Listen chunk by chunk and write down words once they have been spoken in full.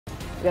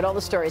We got all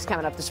the stories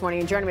coming up this morning,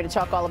 and joining me to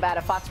talk all about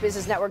it, Fox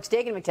Business Network's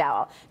Dagen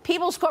McDowell,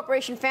 Peebles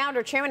Corporation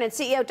founder, chairman, and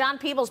CEO Don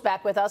Peebles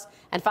back with us,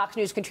 and Fox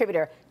News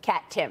contributor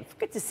Kat Timpf.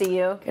 Good to see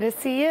you. Good to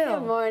see you.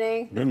 Good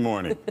morning. Good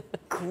morning.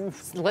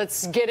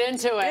 Let's get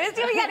into it.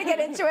 We got to get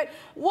into it.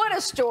 What a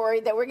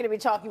story that we're going to be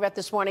talking about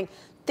this morning.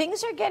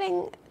 Things are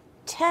getting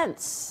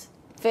tense.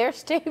 Fair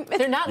statement.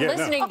 They're not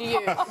listening to you.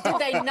 Did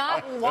they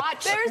not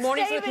watch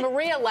Mornings with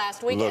Maria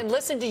last week and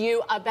listen to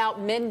you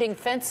about mending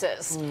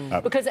fences?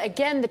 Because,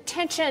 again, the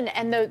tension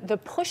and the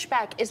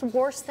pushback is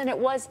worse than it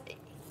was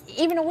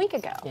even a week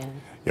ago.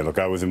 Yeah, look,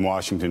 I was in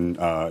Washington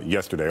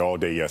yesterday, all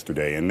day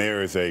yesterday, and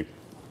there is a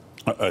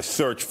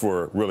search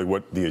for really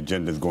what the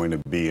agenda is going to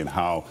be and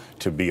how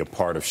to be a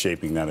part of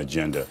shaping that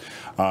agenda.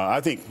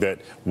 I think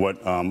that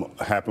what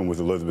happened with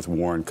Elizabeth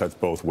Warren cuts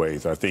both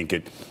ways. I think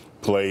it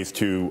plays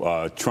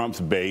to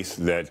Trump's base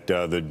that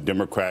the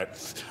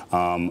Democrats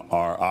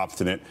are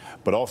obstinate,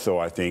 but also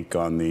I think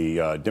on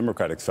the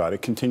Democratic side,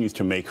 it continues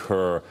to make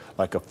her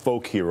like a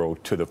folk hero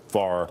to the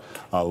far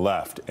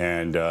left,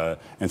 and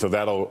so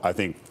that'll, I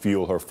think,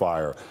 fuel her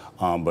fire.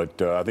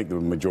 But I think the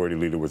majority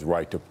leader was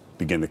right to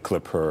begin to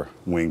clip her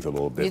wings a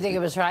little bit. You think it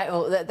was right?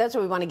 Well, that's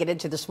what we want to get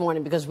into this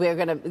morning, because we're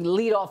going to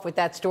lead off with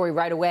that story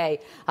right away.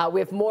 We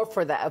have more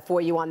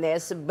for you on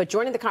this. But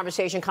joining the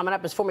conversation coming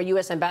up is former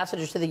U.S.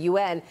 ambassador to the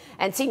UN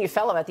and senior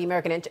fellow at the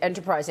American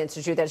Enterprise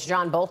Institute. That's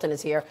John Bolton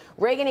is here.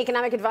 Reagan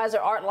economic advisor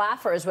Art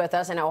Laffer is with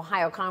us, and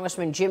Ohio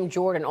Congressman Jim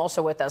Jordan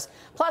also with us.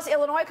 Plus,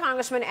 Illinois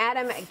Congressman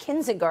Adam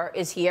Kinzinger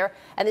is here,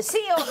 and the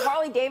CEO of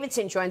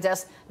Harley-Davidson joins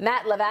us,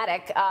 Matt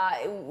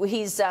Levatic.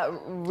 He's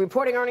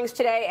reporting earnings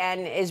today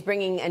and is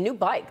bringing a new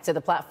bike to the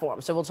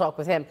platform, so we'll talk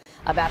with him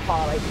about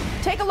Harley.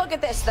 Take a look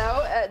at this,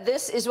 though.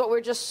 This is what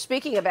we're just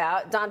speaking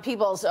about. Don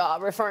Peebles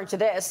referring to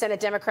this. Senate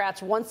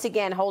Democrats once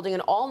again holding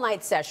an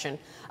all-night session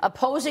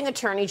opposing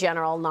Attorney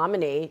General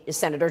nominee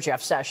Senator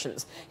Jeff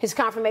Sessions. His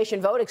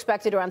confirmation vote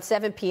expected around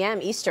 7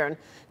 p.m. Eastern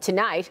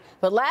tonight.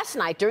 But last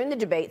night, during the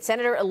debate,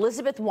 Senator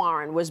Elizabeth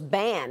Warren was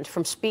banned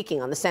from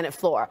speaking on the Senate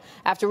floor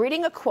after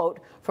reading a quote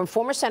from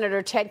former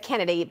Senator Ted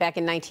Kennedy back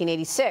in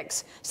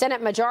 1986.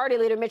 Senate Majority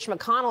Leader Mitch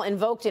McConnell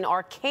invoked an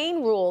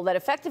arcane rule that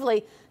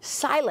effectively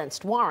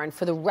silenced Warren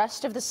for the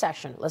rest of the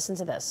session. Listen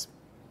to this.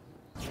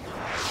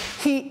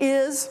 He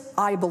is,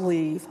 I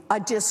believe, a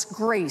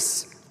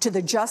disgrace to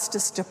the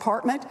Justice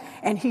Department,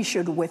 and he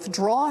should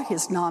withdraw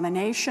his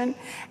nomination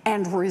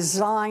and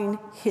resign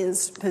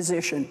his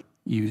position.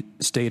 You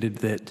stated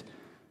that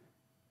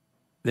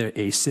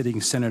a sitting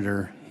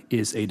senator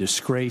is a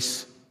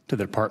disgrace to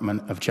the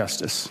Department of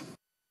Justice.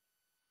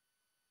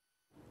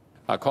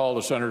 I call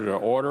the senator to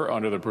order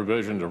under the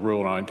provisions of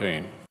Rule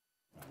 19.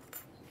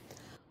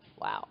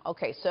 Wow.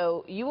 Okay,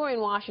 so you were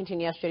in Washington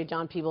yesterday,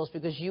 Don Peebles,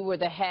 because you were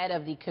the head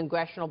of the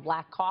Congressional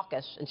Black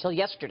Caucus until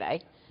yesterday.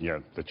 Yeah,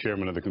 the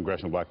chairman of the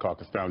Congressional Black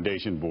Caucus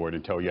Foundation Board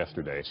until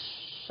yesterday.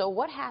 So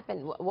what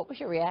happened? What was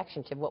your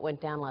reaction to what went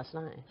down last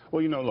night?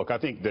 Well, you know, look, I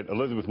think that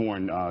Elizabeth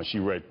Warren, she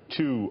read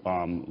two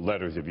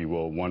letters, if you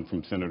will, one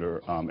from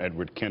Senator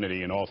Edward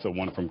Kennedy and also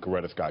one from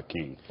Coretta Scott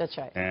King. That's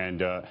right.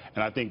 And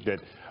I think that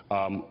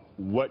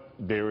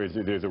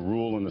there's a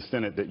rule in the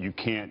Senate that you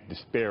can't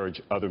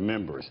disparage other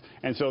members.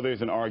 And so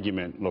there's an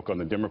argument, look, on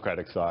the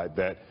Democratic side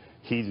that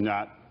he's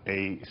not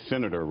a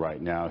senator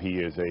right now. He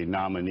is a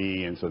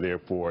nominee, and so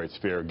therefore it's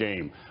fair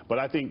game. But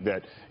I think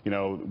that, you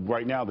know,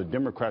 right now the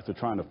Democrats are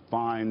trying to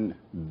find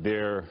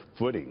their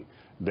footing,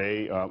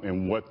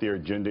 and what their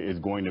agenda is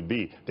going to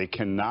be. They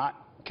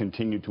cannot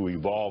continue to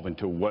evolve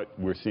into what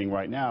we're seeing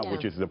right now,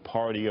 which is the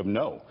party of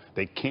no.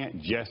 They can't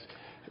just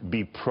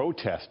be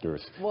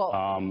protesters. Well,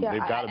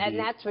 they've got to be. And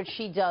that's what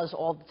she does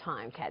all the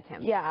time, Kat Timpf.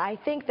 Yeah, I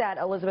think that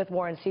Elizabeth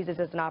Warren sees this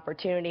as an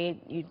opportunity.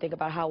 You think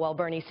about how well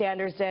Bernie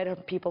Sanders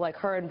did. People like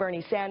her and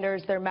Bernie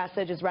Sanders, their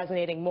message is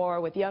resonating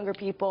more with younger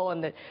people,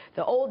 and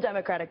the old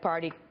Democratic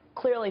Party,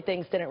 clearly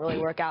things didn't really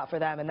work out for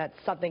them, and that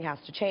something has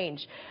to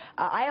change.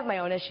 I have my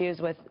own issues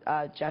with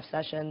Jeff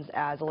Sessions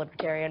as a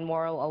libertarian,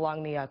 more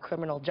along the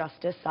criminal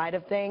justice side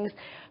of things.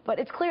 But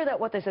it's clear that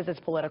what this is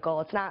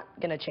political. It's not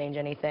going to change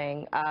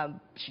anything.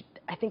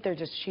 I think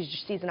she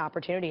just sees an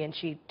opportunity, and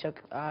she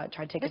tried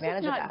to take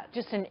advantage of that.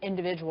 This is not just an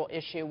individual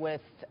issue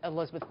with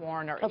Elizabeth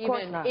Warren or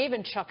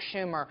even Chuck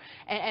Schumer.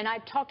 And I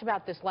talked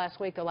about this last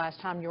week, the last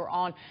time you were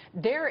on.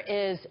 There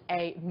is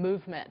a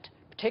movement,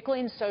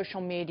 particularly in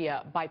social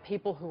media, by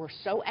people who are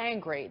so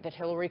angry that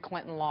Hillary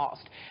Clinton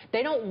lost.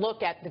 They don't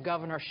look at the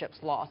governorships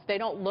lost. They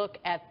don't look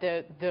at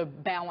the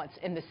balance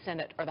in the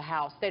Senate or the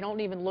House. They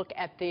don't even look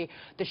at the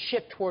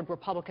shift toward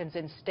Republicans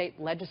in state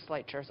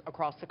legislatures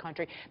across the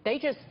country. They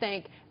just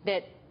think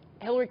that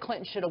Hillary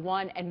Clinton should have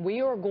won, and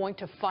we are going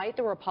to fight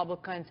the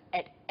Republicans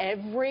at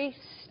every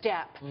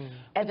step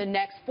in the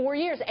next 4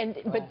 years.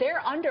 But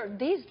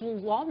these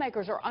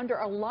lawmakers are under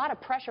a lot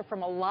of pressure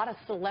from a lot of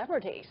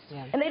celebrities.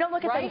 Yeah. And they don't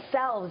look at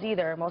themselves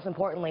either, most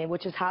importantly,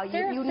 which is how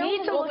you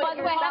need to look at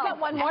yourself. How about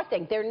one more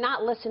thing? They're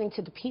not listening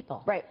to the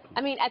people. Right.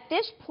 I mean, at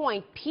this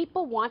point,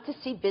 people want to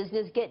see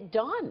business get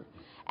done.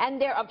 and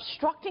they're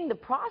obstructing the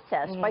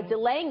process by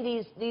delaying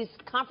these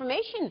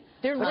confirmation.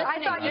 I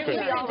thought you could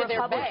be all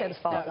Republicans'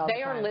 fault.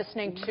 They are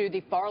listening to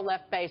the far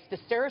left base, the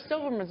Sarah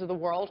Silvermans of the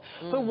world,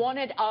 who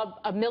wanted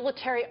a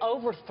military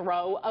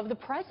overthrow of the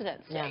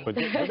presidency. Yeah. But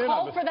They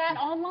called for that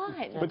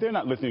online. But they're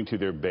not listening to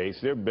their base.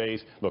 Their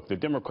base, look, the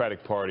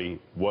Democratic Party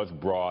was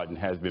broad and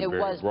has been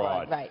very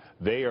broad. Right.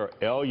 They are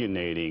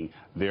alienating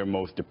their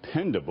most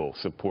dependable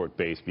support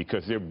base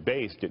because their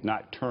base did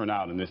not turn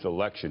out in this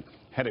election.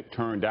 Had it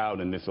turned out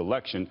in this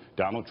election,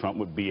 Donald Trump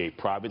would be a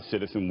private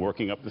citizen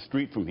working up the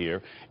street from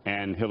here,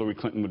 and Hillary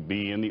Clinton would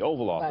be in the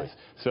Oval Office.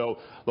 Right. So,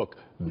 look,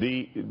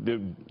 the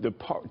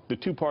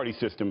two-party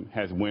system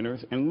has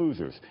winners and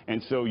losers.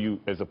 And so you,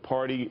 as a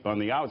party on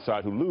the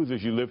outside who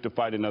loses, you live to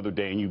fight another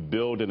day, and you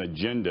build an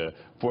agenda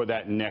for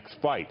that next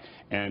fight.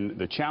 And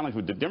the challenge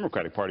with the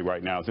Democratic Party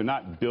right now is they're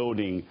not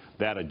building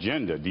that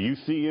agenda. Do you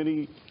see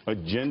any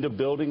agenda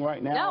building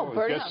right now? No,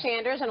 Bernie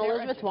Sanders and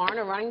Elizabeth Warren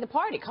are running the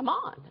party. Come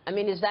on. I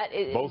mean, is that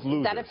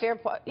a fair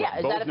point? Yeah,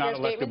 is that a fair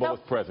statement, though? Both not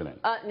electable as president.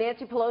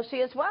 Nancy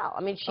Pelosi as well.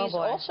 I mean, she's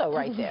also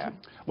right there.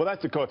 Well,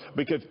 that's the cause.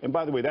 Because, and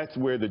by the way, that's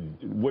where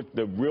what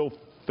the real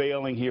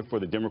failing here for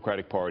the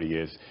Democratic Party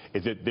is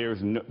that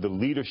the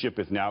leadership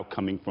is now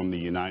coming from the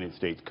United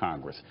States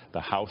Congress, the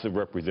House of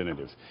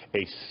Representatives,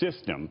 a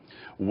system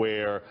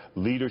where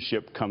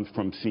leadership comes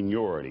from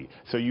seniority.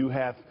 So you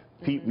have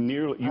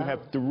you have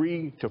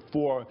 3 to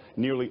 4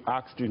 nearly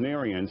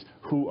octogenarians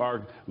who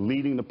are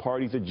leading the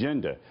party's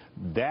agenda.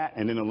 That,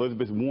 and then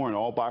Elizabeth Warren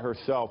all by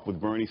herself with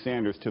Bernie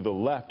Sanders to the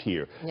left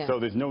here. Yeah. So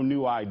there's no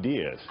new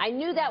ideas. I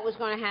knew that was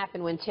going to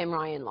happen when Tim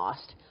Ryan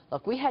lost.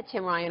 Look, we had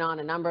Tim Ryan on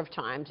a number of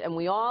times, and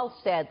we all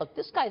said, look,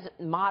 this guy's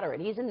moderate.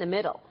 He's in the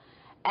middle.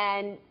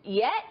 And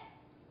yet,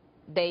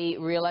 they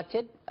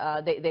reelected,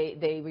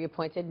 they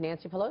reappointed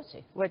Nancy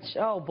Pelosi. Which,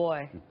 oh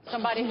boy.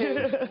 Somebody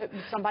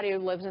who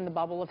lives in the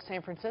bubble of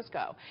San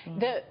Francisco.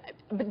 But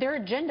their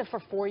agenda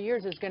for 4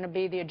 years is going to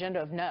be the agenda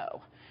of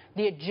no.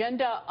 The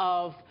agenda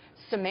of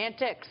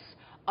semantics,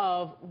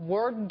 of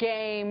word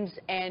games,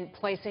 and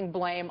placing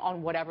blame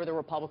on whatever the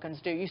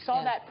Republicans do. You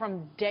saw that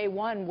from day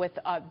one with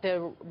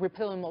the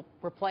repeal and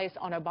replace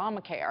on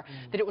Obamacare,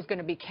 that it was going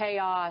to be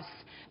chaos,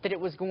 that it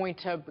was going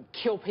to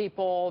kill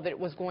people, that it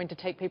was going to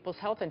take people's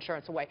health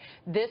insurance away.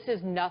 This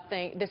is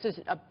nothing. This is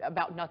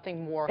about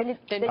nothing more than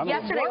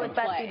yesterday with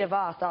Betsy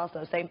DeVos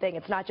also, same thing.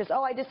 It's not just,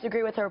 oh, I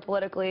disagree with her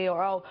politically,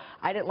 or, oh,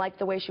 I didn't like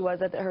the way she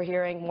was at her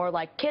hearing. More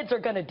like, kids are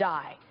going to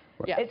die.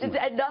 Yeah.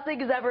 And nothing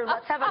is ever,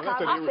 let's have a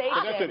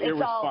conversation. It's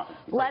all,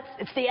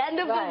 it's the end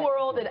of the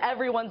world and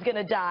everyone's going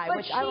to die.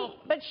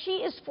 But she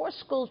is for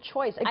school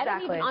choice. Exactly. I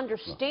don't even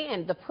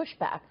understand the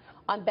pushback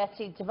on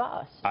Betsy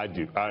DeVos. I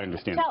do. I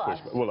understand the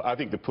pushback. Well, I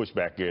think the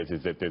pushback is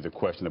that there's a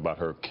question about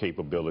her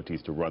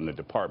capabilities to run the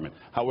department.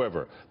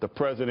 However, the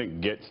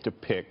president gets to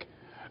pick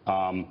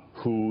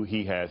who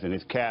he has in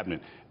his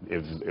cabinet.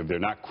 If they're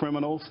not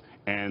criminals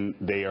and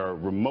they are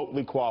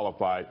remotely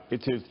qualified,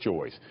 it's his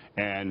choice.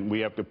 And we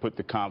have to put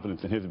the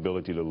confidence in his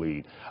ability to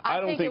lead.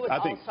 I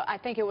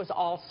think it was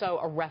also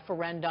a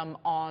referendum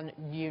on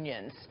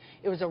unions.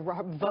 It was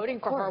voting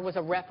for her was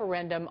a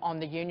referendum on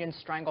the union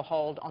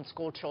stranglehold on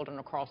school children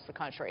across the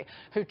country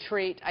who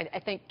treat,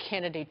 I think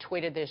Kennedy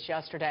tweeted this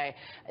yesterday,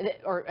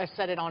 or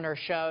said it on her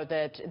show,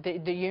 that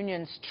the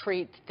unions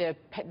treat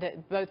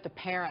both the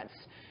parents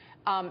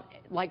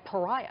like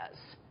pariahs.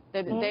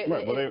 They don't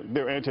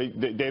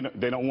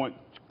want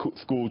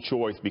school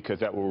choice because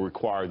that will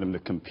require them to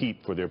compete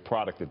for their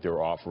product that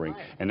they're offering.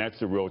 Right. And that's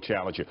the real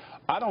challenge here.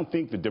 I don't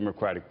think the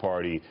Democratic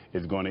Party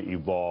is going to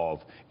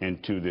evolve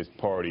into this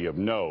party of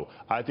no.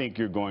 I think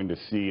you're going to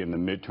see in the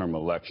midterm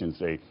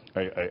elections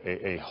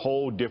a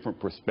whole different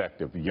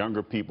perspective.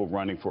 Younger people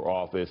running for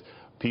office,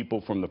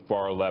 people from the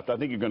far left. I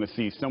think you're going to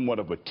see somewhat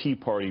of a Tea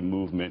Party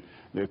movement,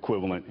 the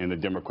equivalent in the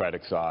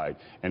Democratic side,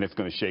 and it's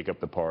going to shake up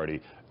the party.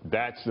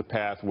 That's the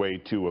pathway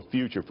to a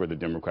future for the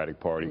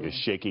Democratic Party, is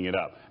shaking it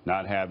up,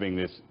 not having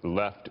this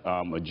left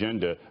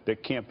agenda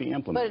that can't be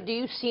implemented. But do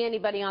you see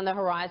anybody on the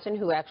horizon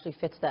who actually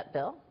fits that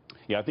bill?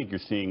 Yeah, I think you're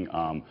seeing,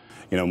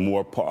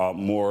 more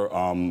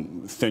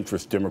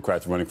centrist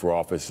Democrats running for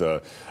office.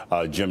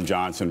 Jim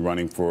Johnson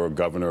running for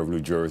governor of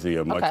New Jersey,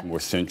 a much more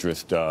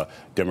centrist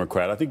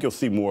Democrat. I think you'll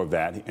see more of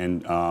that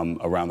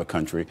around the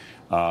country.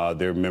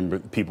 There are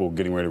people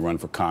getting ready to run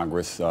for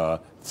Congress.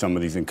 Some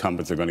of these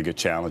incumbents are going to get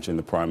challenged in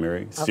the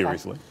primary,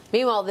 seriously.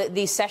 Meanwhile,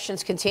 these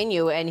sessions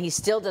continue, and he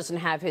still doesn't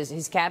have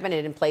his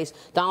cabinet in place.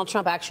 Donald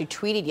Trump actually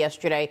tweeted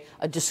yesterday,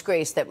 a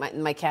disgrace that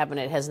my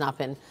cabinet has not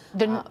been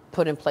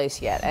put in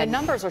place yet. The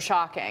numbers are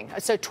shocking.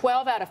 So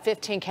 12 out of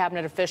 15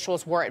 cabinet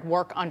officials were at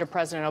work under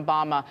President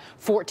Obama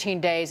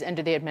 14 days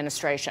into the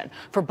administration.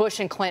 For Bush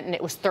and Clinton,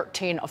 it was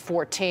 13 of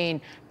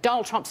 14.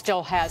 Donald Trump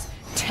still has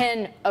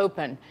 10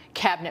 open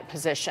cabinet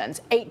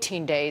positions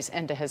 18 days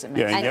into his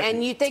administration.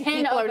 And you think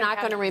people are not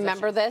going going to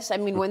remember this? I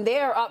mean, when they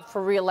are up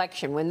for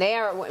re-election, when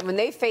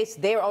they face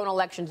their own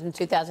elections in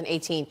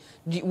 2018,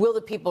 will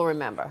the people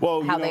remember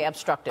how they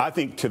obstructed? I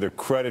think to the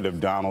credit of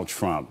Donald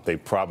Trump, they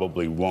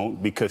probably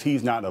won't, because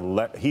he's not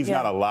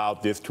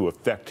allowed this to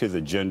affect his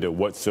agenda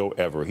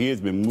whatsoever. He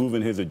has been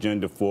moving his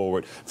agenda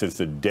forward since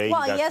the day he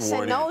got sworn in. Well, yes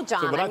and no,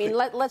 John. I mean,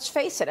 let's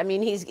face it. I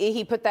mean,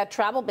 he put that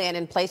travel ban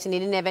in place, and he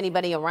didn't have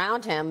anybody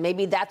around him.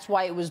 Maybe that's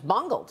why it was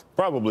bungled.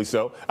 Probably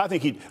so. I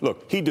think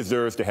he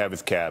deserves to have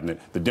his cabinet.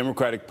 The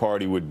Democratic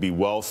Party would be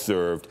well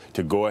served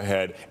to go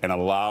ahead and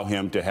allow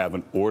him to have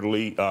an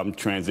orderly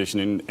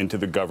transition into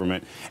the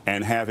government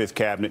and have his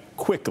cabinet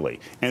quickly,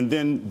 and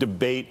then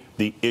debate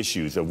the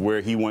issues of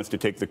where he wants to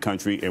take the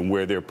country and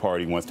where their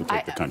party wants to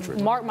take the country.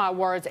 Mark my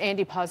words,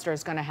 Andy Puzder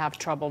is going to have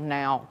trouble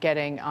now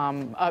getting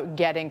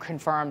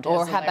confirmed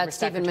as the Labor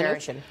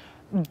Secretary.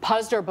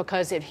 Puzder,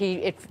 because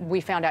if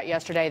we found out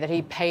yesterday that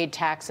he paid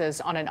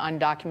taxes on an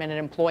undocumented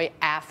employee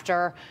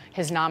after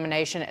his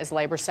nomination as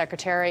Labor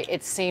Secretary,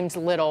 it seems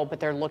little, but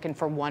they're looking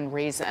for one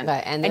reason.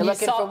 Right, and they're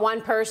looking for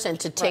one person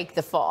to take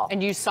the fall.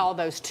 And you saw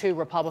those two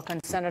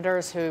Republican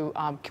senators who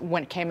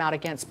came out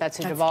against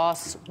Betsy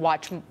DeVos.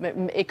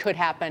 It could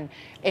happen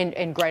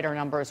in greater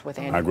numbers with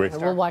Andy. I agree.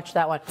 We'll watch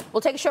that one. We'll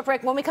take a short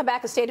break. When we come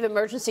back, a state of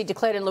emergency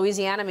declared in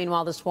Louisiana,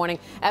 meanwhile, this morning,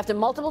 after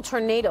multiple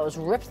tornadoes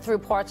ripped through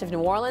parts of New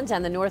Orleans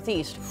and the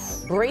Northeast.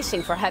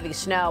 Bracing for heavy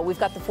snow. We've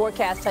got the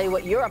forecast, tell you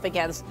what you're up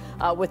against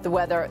with the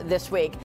weather this week.